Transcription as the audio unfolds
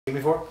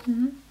Before?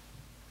 Mm-hmm.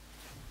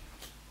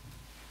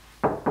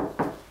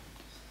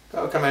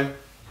 Oh, come in.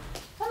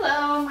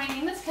 Hello, my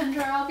name is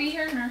Kendra. I'll be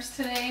your nurse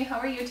today. How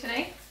are you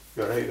today?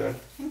 Good, how you doing?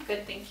 I'm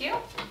good, thank you.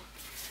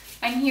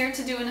 I'm here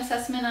to do an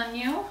assessment on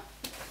you.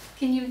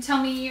 Can you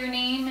tell me your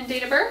name and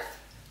date of birth?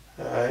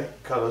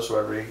 Carlos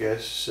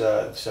Rodriguez,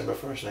 December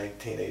 1st,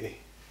 1980.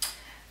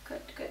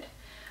 Good, good.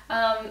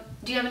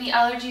 Do you have any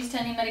allergies to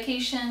any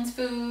medications,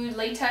 food,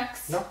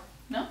 latex? No.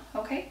 No?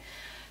 Okay.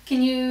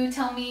 Can you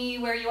tell me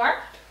where you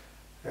are?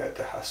 At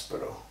the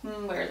hospital.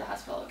 Where is the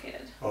hospital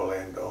located?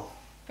 Orlando.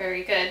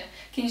 Very good.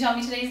 Can you tell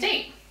me today's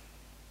date?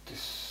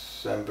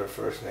 December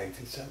 1st,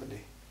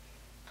 1970.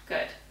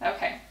 Good,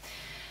 okay.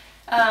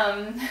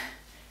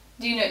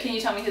 Can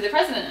you tell me who the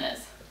president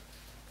is?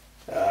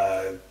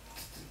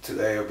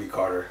 Today will be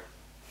Carter.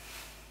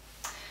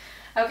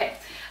 Okay.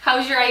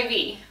 How's your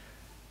IV?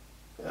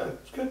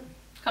 It's good.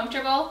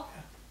 Comfortable?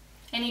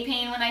 Yeah. Any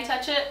pain when I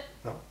touch it?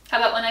 No. How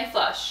about when I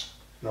flush?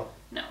 No.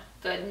 No.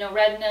 Good. No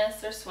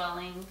redness or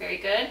swelling. Very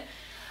good.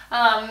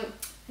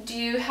 Do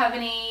you take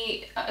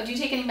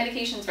any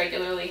medications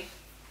regularly?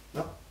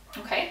 No.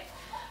 Okay.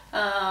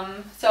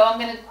 So I'm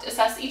going to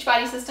assess each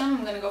body system.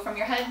 I'm going to go from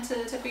your head to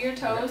the tip of your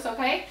toes,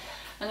 okay?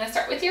 I'm going to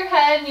start with your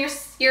head and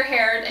your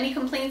hair. Any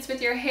complaints with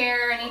your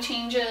hair? Any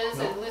changes?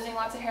 No. Losing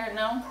lots of hair?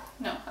 No?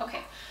 No. Okay.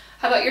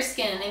 How about your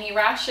skin? Any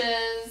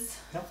rashes?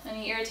 No.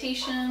 Any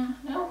irritation?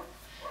 No?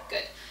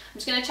 Good. I'm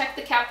just going to check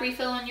the cap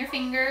refill on your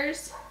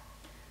fingers.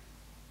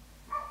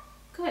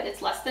 Good.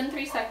 It's less than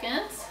 3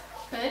 seconds.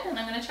 Good. And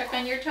I'm going to check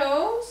on your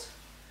toes.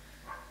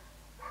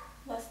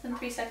 Less than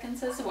 3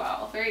 seconds as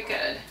well. Very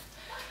good.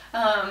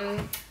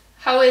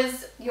 How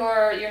is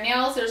your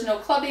nails? There's no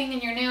clubbing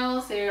in your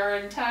nails. They are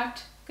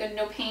intact. Good.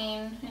 No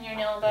pain in your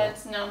nail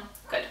beds? No.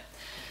 Good.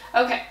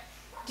 Okay.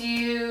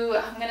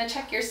 I'm going to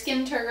check your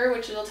skin turgor,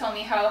 which will tell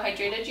me how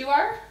hydrated you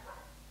are.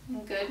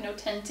 Good. No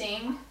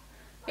tenting.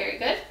 Very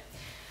good.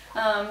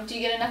 Do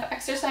you get enough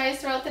exercise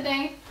throughout the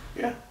day?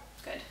 Yeah.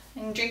 Good.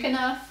 And drink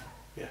enough?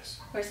 Yes.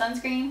 Wear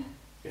sunscreen?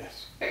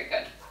 Yes. Very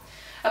good.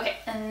 Okay,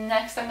 and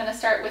next I'm going to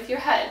start with your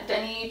head.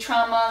 Any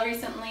trauma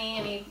recently?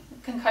 Any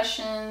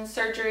concussions,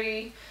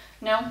 surgery?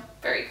 No?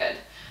 Very good.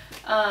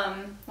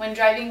 When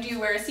driving, do you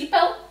wear a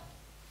seatbelt?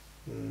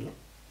 No.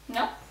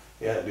 No?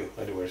 Yeah, I do.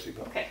 I do wear a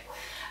seatbelt. Okay.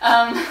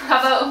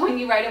 How about when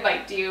you ride a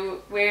bike? Do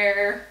you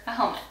wear a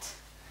helmet?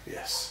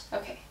 Yes.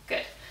 Okay,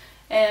 good.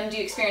 And do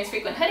you experience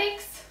frequent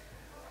headaches?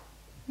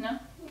 No?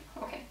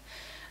 Okay.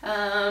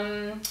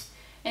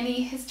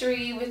 Any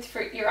history with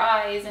your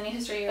eyes? Any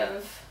history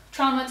of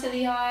trauma to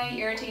the eye,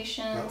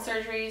 irritation, No.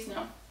 surgeries?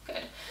 No?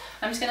 Good.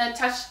 I'm just going to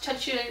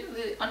touch you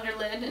the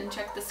underlid and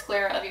check the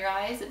sclera of your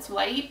eyes. It's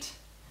white.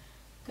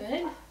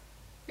 Good.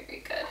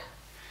 Very good.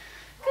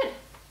 Good.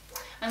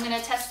 I'm going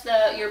to test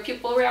your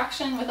pupil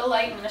reaction with a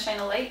light. I'm going to shine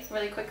a light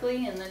really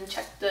quickly and then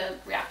check the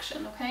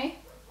reaction, okay?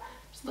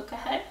 Just look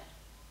ahead.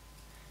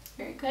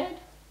 Very good.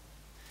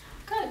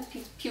 Good.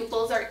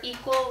 Pupils are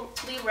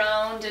equally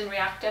round and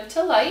reactive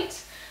to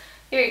light.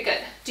 Very good.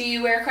 Do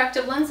you wear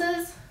corrective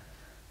lenses?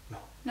 No.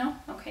 No?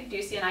 Okay. Do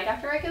you see an eye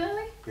doctor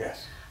regularly?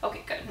 Yes.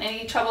 Okay, good.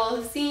 Any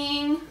trouble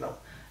seeing? No.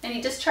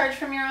 Any discharge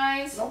from your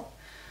eyes? No.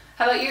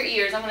 How about your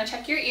ears? I'm going to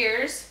check your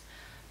ears.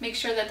 Make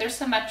sure that they're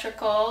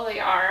symmetrical. They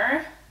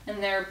are.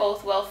 And they're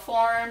both well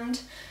formed.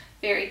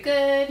 Very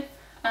good.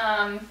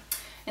 And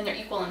they're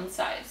equal in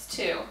size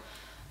too.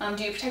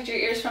 Do you protect your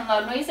ears from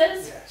loud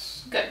noises?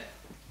 Yes. Good.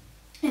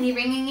 Any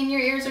ringing in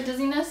your ears or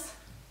dizziness?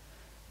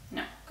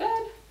 No.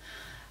 Good.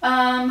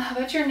 How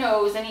about your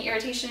nose? Any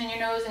irritation in your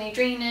nose? Any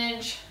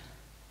drainage?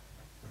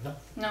 No.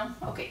 No?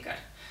 Okay, good.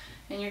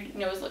 And your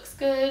nose looks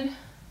good.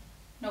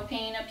 No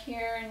pain up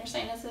here in your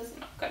sinuses?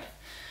 No, good.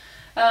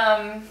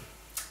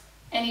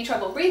 Any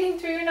trouble breathing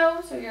through your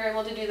nose, or you're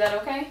able to do that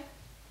okay?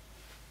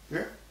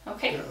 Yeah.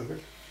 Okay. Yeah, I'm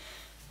good.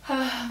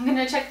 I'm going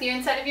to check the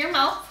inside of your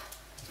mouth.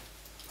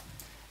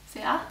 So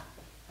yeah?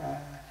 Uh,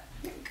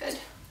 Good.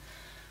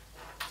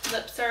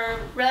 Lips are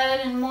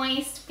red and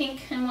moist,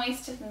 pink and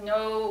moist.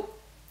 No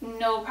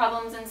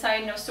problems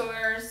inside, no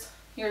sores.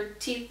 Your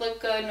teeth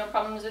look good, no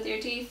problems with your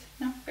teeth?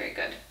 No? Very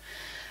good.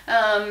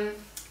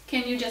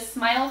 Can you just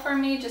smile for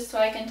me just so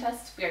I can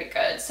test? Very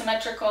good.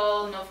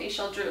 Symmetrical, no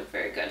facial droop.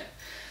 Very good.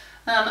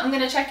 I'm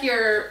going to check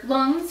your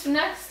lungs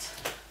next.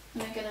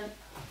 I'm going to get a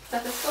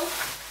stethoscope.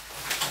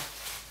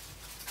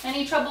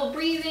 Any trouble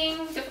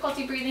breathing?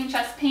 Difficulty breathing?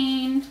 Chest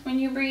pain when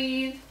you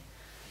breathe?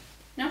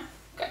 No?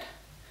 Good.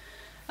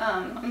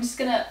 I'm just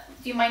going to,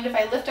 do you mind if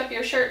I lift up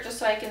your shirt just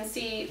so I can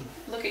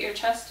look at your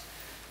chest?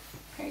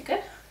 Very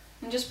good.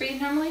 And just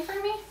breathe normally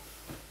for me.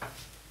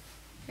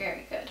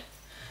 Very good.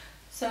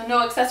 So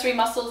no accessory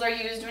muscles are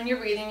used when you're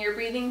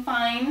breathing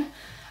fine.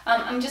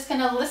 I'm just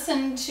going to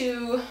listen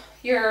to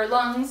your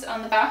lungs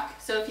on the back.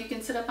 So if you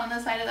can sit up on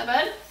the side of the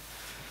bed,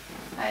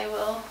 I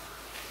will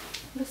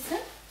listen.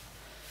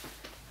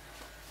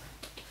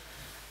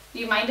 Do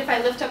you mind if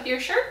I lift up your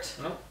shirt?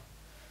 No.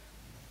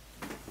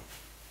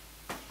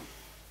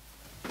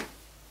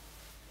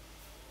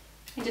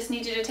 I just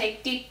need you to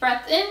take deep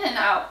breath in and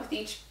out with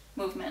each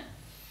movement.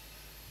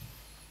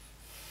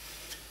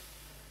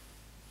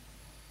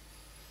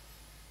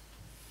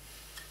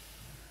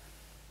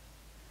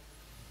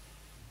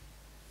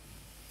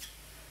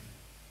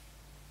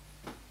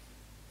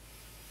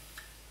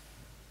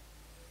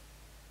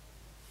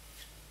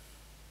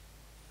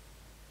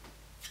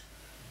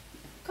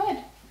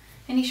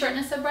 Any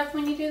shortness of breath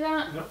when you do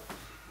that? No.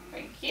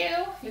 Thank you.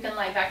 You can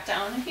lie back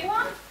down if you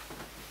want.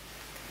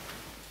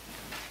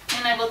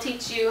 And I will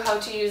teach you how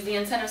to use the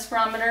incentive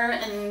spirometer,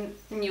 and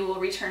you will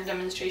return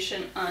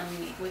demonstration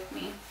with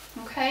me.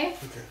 Okay?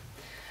 Okay.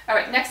 All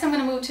right, next I'm going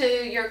to move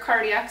to your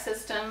cardiac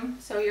system,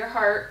 so your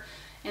heart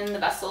and the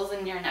vessels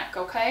in your neck,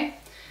 okay?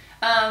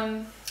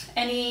 So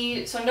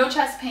no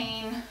chest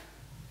pain?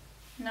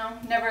 No,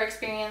 never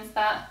experienced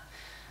that?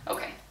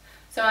 Okay,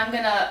 so I'm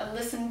going to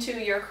listen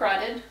to your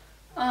carotid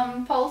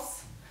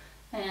pulse,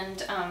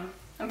 and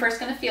I'm first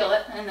going to feel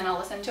it, and then I'll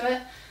listen to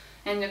it,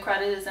 and the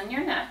carotid is in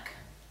your neck.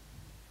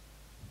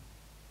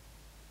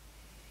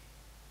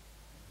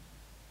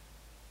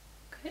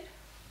 Good.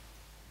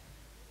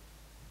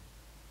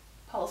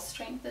 Pulse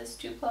strength is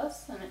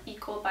 2+ and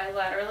equal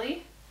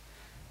bilaterally.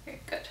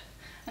 Very good.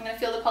 I'm going to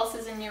feel the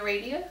pulses in your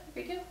radio.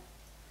 Very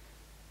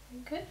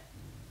good.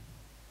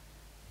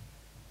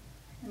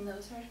 And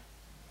those are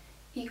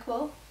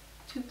equal,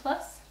 2+.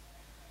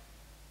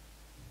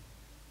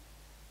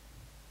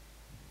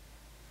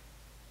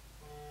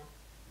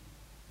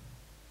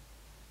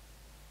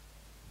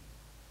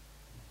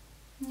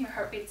 Your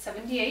heart rate's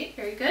 78.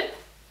 Very good.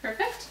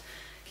 Perfect.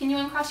 Can you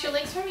uncross your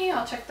legs for me?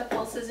 I'll check the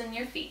pulses in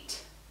your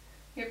feet.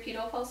 Your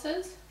pedal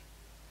pulses.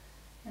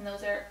 And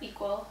those are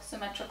equal,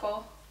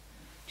 symmetrical,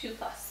 2+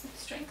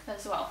 strength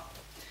as well.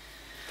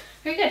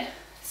 Very good.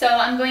 So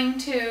I'm going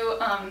to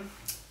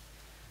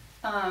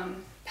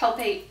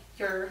palpate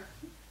your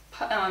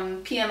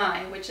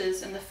PMI, which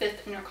is in the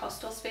 5th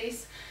intercostal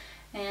space.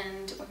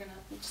 And I'm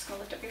just gonna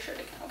lift up your shirt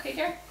again. Okay,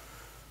 dear?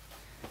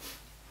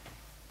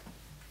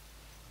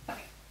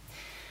 Okay.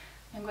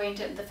 I'm going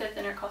to the 5th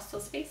intercostal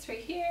space right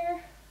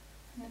here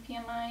in the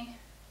PMI.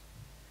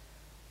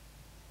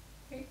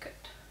 Very good.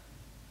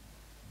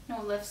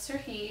 No lifts or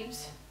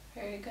heaves.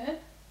 Very good.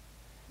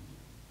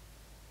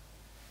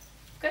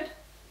 Good.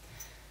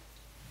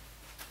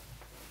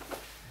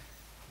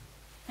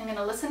 I'm going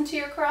to listen to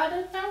your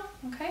carotid now,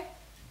 okay?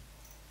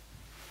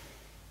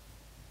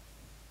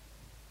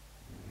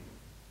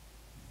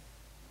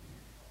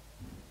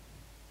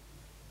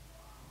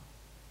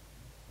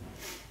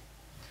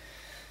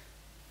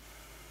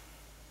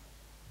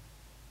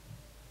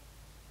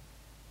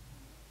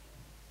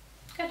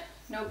 Good.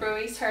 No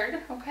bruise heard,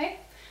 okay?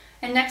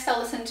 And next I'll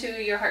listen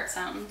to your heart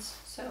sounds.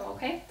 So,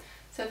 okay?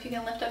 So if you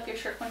can lift up your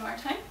shirt one more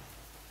time.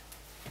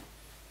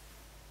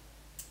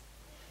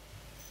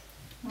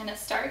 I'm going to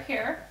start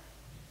here.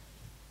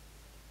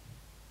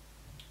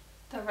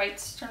 The right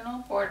sternal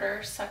border,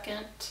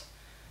 2nd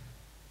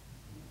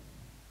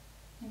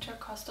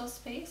intercostal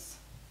space.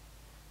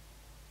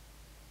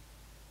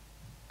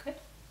 Good.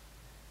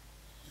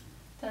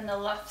 Then the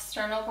left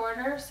sternal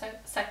border,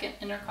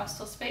 2nd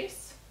intercostal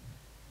space.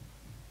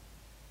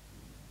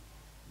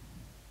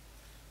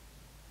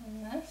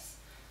 And this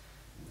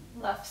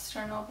left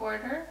sternal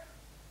border,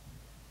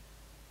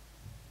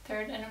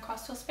 3rd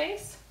intercostal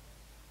space.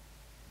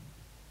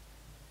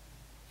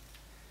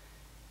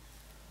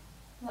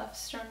 Left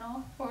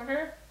sternal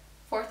border,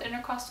 4th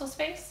intercostal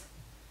space.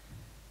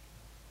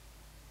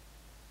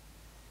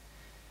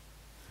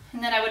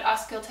 And then I would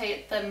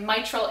auscultate the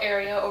mitral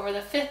area over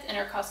the 5th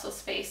intercostal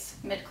space,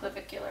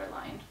 midclavicular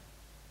line.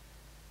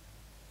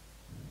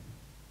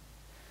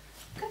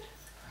 Good.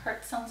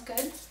 Heart sounds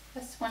good.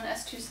 S1,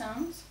 S2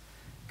 sounds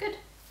good.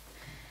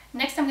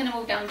 Next I'm going to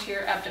move down to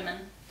your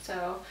abdomen.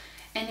 So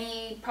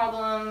any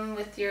problem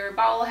with your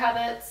bowel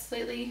habits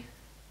lately?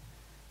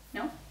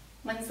 No?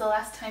 When's the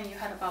last time you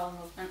had a bowel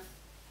movement?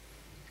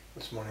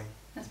 This morning.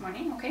 This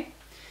morning, okay.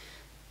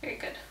 Very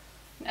good.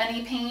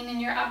 Any pain in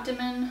your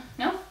abdomen?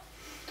 No?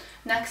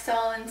 Next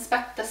I'll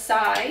inspect the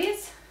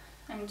size.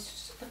 I'm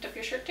just lift up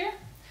your shirt here.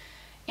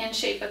 And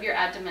shape of your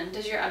abdomen.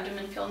 Does your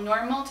abdomen feel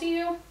normal to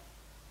you?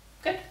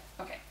 Good?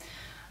 Okay.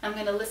 I'm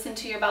going to listen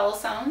to your bowel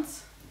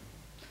sounds.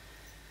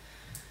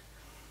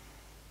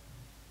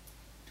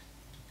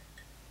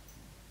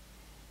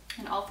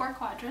 In all 4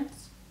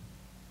 quadrants.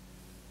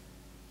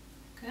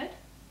 Good.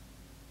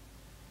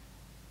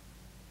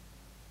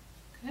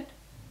 Good.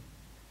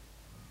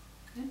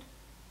 Good.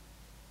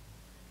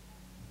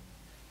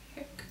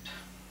 Very good.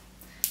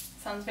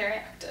 Sounds very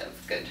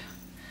active. Good.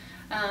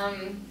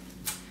 I'm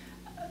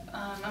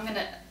going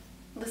to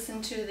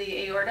listen to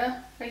the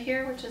aorta right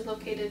here, which is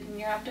located in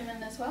your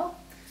abdomen as well.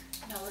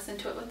 And I'll listen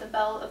to it with the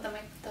bell of the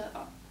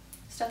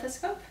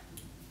stethoscope.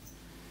 You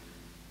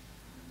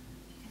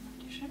can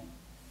lift your shirt.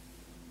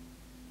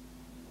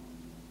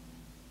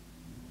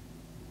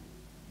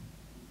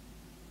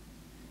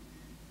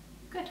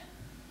 Good.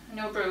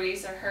 No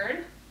bruise are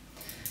heard.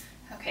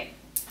 Okay.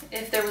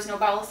 If there was no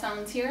bowel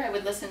sounds here, I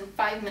would listen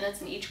 5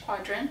 minutes in each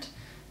quadrant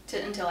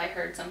until I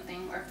heard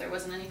something, or if there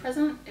wasn't any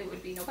present, it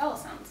would be no bowel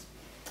sounds.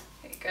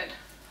 Okay, good.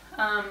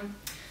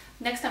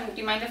 Next time, do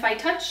you mind if I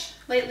touch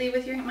lightly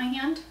with my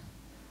hand?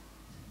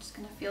 I'm just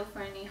going to feel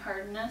for any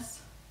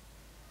hardness.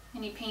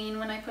 Any pain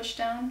when I push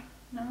down?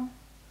 No?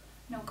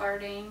 No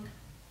guarding.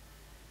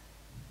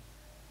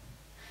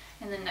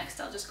 And then next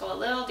I'll just go a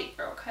little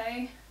deeper,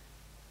 okay?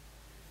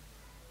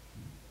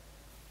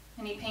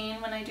 Any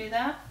pain when I do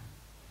that?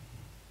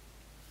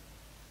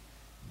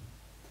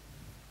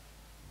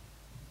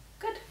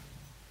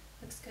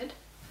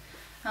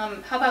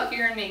 How about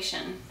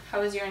urination?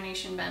 How has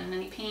urination been?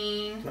 Any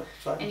pain? No,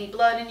 it's fine. Any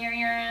blood in your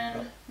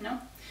urine? No.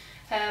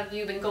 Have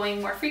you been going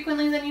more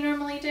frequently than you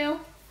normally do?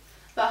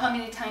 About how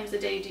many times a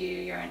day do you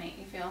urinate,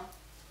 you feel?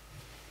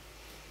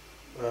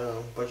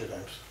 Bunch of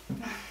times.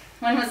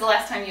 When was the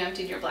last time you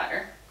emptied your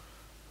bladder?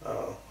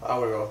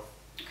 Hour ago.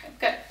 Okay,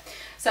 good.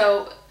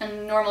 So a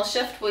normal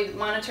shift, we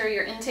monitor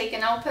your intake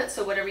and output,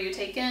 so whatever you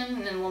take in,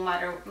 and then we'll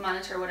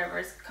monitor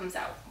whatever comes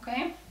out,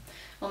 okay?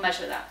 We'll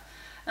measure that.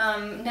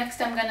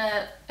 Next, I'm going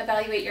to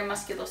evaluate your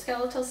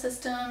musculoskeletal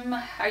system.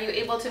 Are you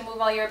able to move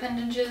all your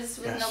appendages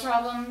with no Yes.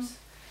 problems?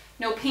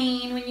 No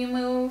pain when you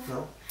move?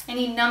 No.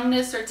 Any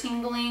numbness or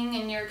tingling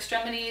in your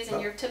extremities and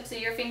No. your tips of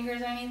your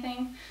fingers or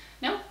anything?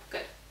 No?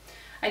 Good.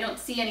 I don't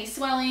see any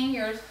swelling.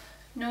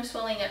 No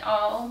swelling at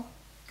all.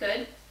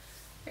 Good.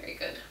 Very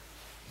good.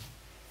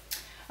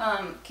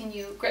 Can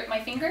you grip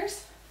my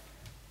fingers?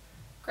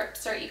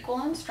 Grips are equal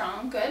and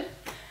strong. Good.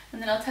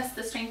 And then I'll test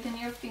the strength in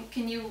your feet.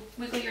 Can you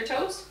wiggle your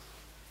toes?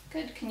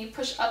 Good. Can you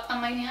push up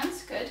on my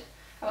hands? Good.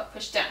 How about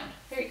push down?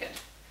 Very good.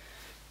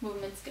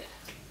 Movement's good.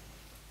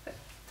 Good.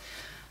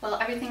 Well,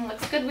 everything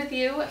looks good with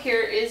you.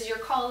 Here is your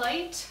call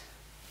light.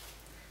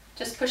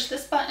 Just push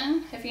this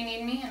button if you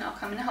need me and I'll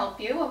come and help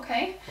you,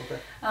 okay? Okay.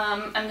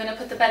 I'm going to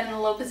put the bed in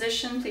a low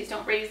position. Please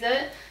don't raise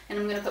it. And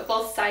I'm going to put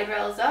both side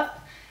rails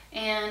up.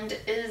 And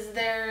is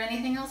there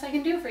anything else I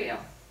can do for you?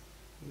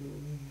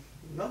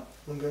 No,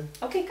 I'm good.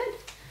 Okay, good.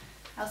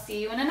 I'll see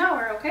you in an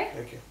hour, okay?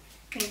 Thank you.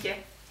 Thank you.